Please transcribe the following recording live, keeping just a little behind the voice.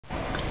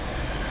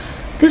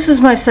This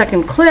is my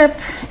second clip,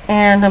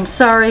 and I'm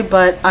sorry,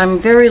 but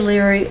I'm very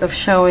leery of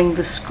showing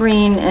the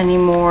screen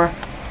anymore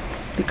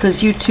because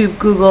YouTube,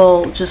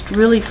 Google just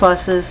really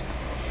fusses.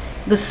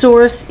 The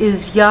source is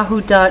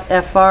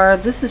yahoo.fr.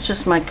 This is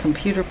just my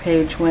computer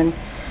page when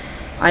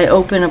I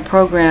open a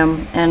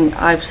program and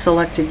I've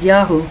selected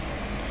Yahoo.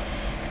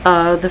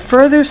 The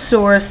further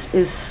source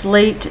is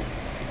Slate.fr,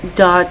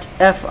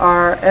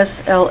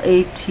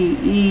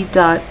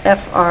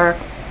 Slate.fr.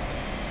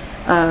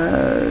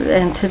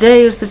 And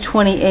today is the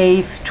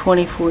 28th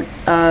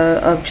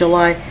of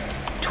July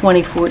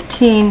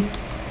 2014.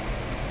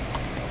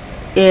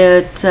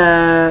 It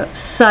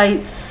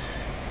cites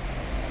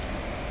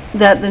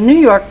that the New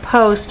York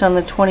Post on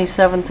the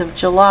 27th of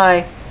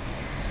July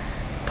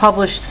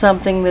published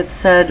something that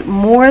said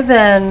more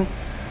than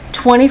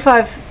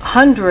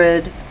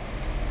 2,500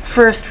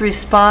 first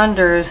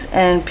responders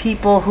and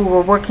people who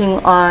were working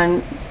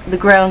on the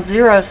Ground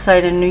Zero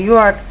site in New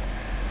York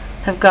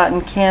have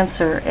gotten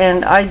cancer.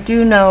 And I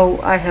do know,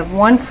 I have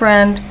one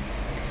friend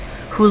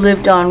who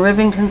lived on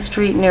Rivington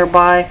Street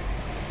nearby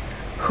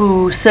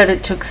who said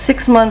it took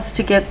 6 months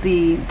to get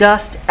the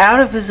dust out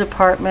of his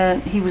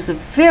apartment. He was a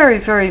very,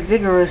 very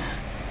vigorous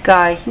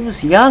guy. He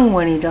was young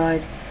when he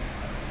died.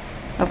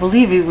 I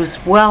believe he was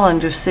well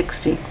under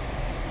 60.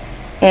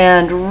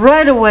 And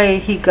right away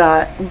he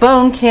got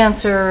bone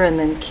cancer and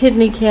then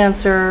kidney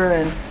cancer,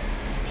 and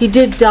he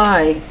did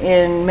die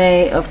in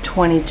May of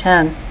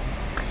 2010.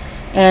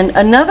 And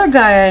another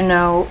guy I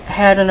know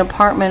had an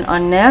apartment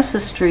on NASA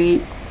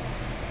Street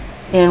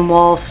in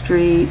Wall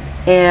Street,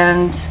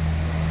 and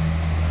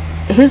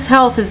his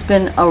health has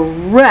been a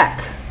wreck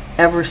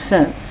ever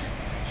since.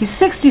 He's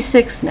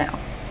 66 now.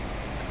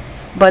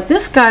 But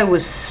this guy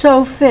was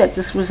so fit.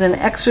 This was an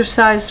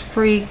exercise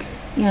freak.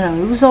 You know,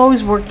 he was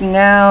always working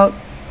out,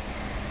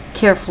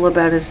 careful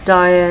about his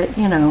diet.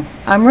 You know,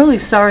 I'm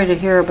really sorry to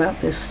hear about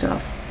this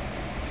stuff.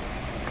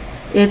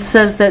 It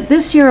says that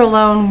this year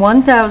alone,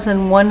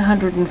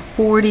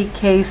 1,140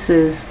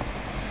 cases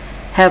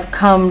have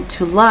come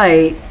to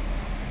light,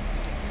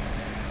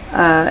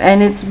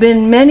 and it's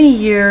been many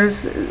years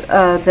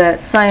that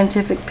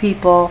scientific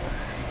people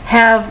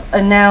have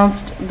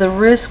announced the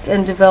risk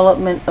and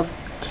development of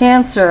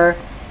cancer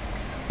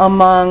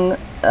among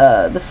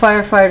the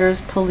firefighters,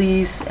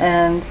 police,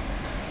 and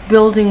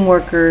building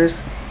workers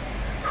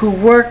who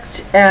worked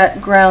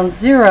at Ground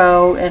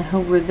Zero and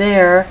who were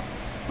there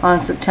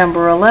on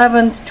September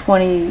 11th,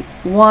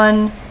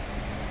 21.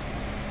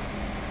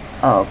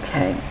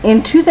 Okay.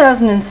 In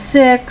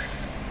 2006,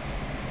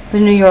 the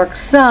New York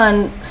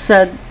Sun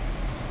said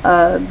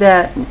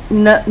that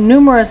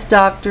numerous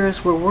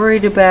doctors were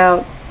worried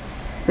about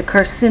the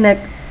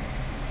carcinogenic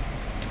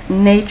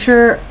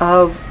nature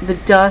of the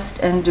dust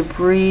and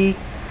debris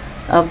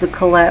of the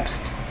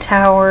collapsed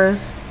towers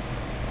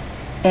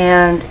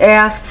and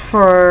asked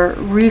for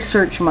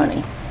research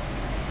money.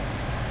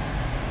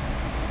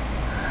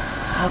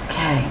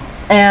 Okay,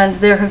 and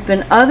there have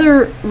been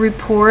other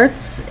reports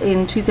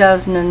in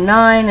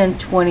 2009 and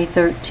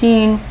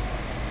 2013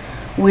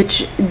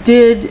 which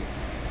did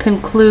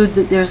conclude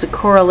that there's a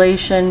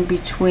correlation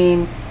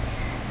between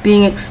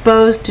being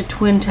exposed to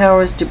Twin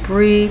Towers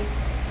debris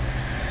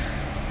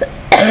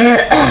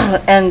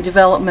and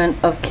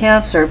development of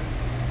cancer,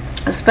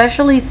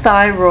 especially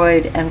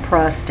thyroid and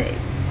prostate.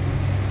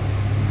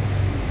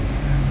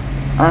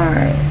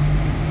 Alright.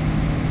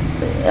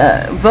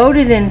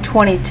 Voted in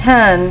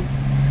 2010,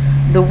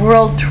 the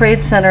World Trade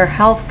Center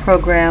Health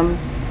Program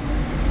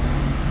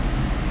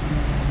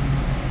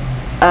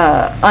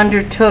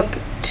undertook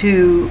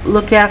to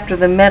look after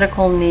the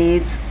medical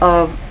needs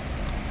of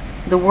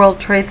the World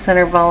Trade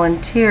Center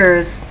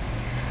volunteers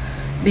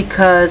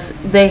because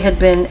they had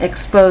been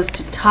exposed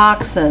to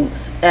toxins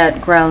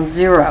at Ground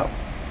Zero.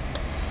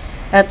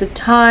 At the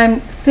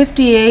time,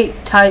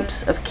 58 types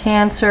of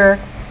cancer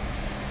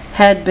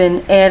had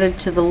been added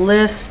to the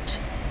list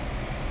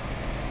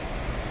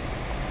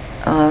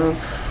of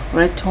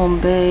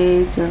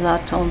retombées de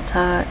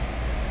l'attentat.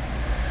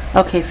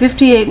 Okay,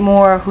 58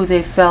 more who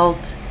they felt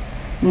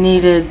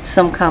needed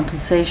some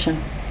compensation.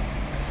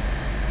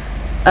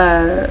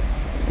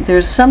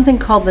 There's something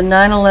called the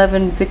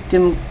 9/11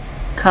 Victim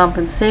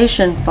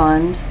Compensation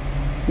Fund,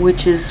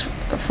 which is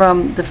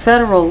from the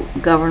federal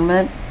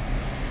government,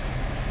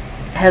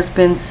 has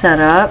been set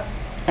up,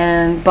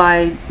 and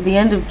by the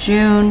end of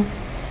June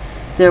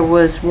there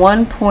was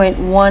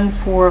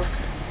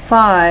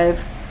 1.145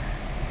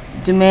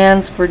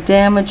 demands for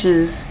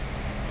damages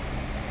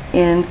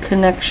in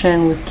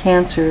connection with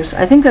cancers.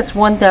 I think that's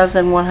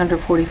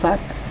 1,145.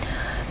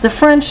 The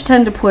French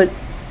tend to put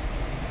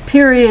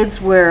periods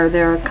where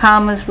there are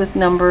commas with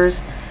numbers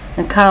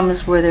and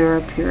commas where there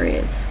are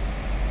periods.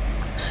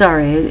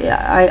 Sorry,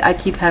 I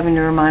keep having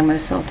to remind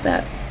myself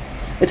that.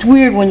 It's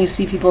weird when you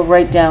see people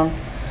write down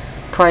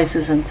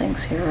prices and things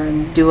here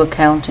and do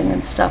accounting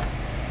and stuff.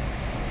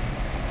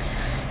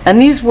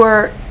 And these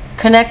were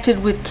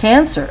connected with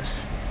cancers,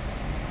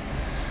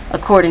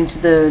 according to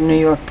the New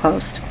York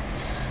Post.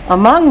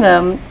 Among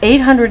them,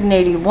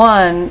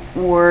 881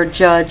 were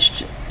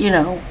judged,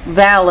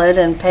 valid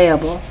and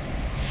payable.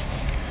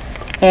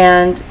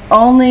 and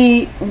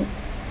only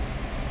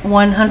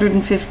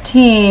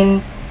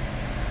 115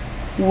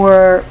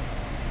 were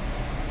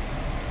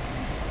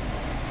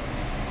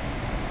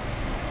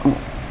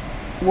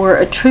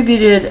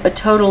attributed a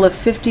total of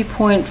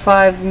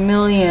 $50.5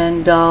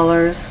 million,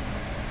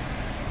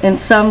 and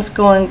sums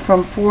going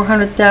from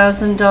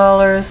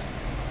 $400,000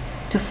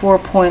 to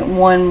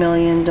 $4.1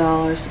 million.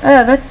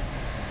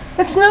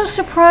 That's no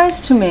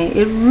surprise to me.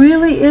 It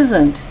really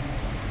isn't.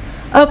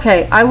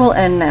 Okay, I will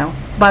end now.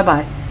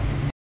 Bye-bye.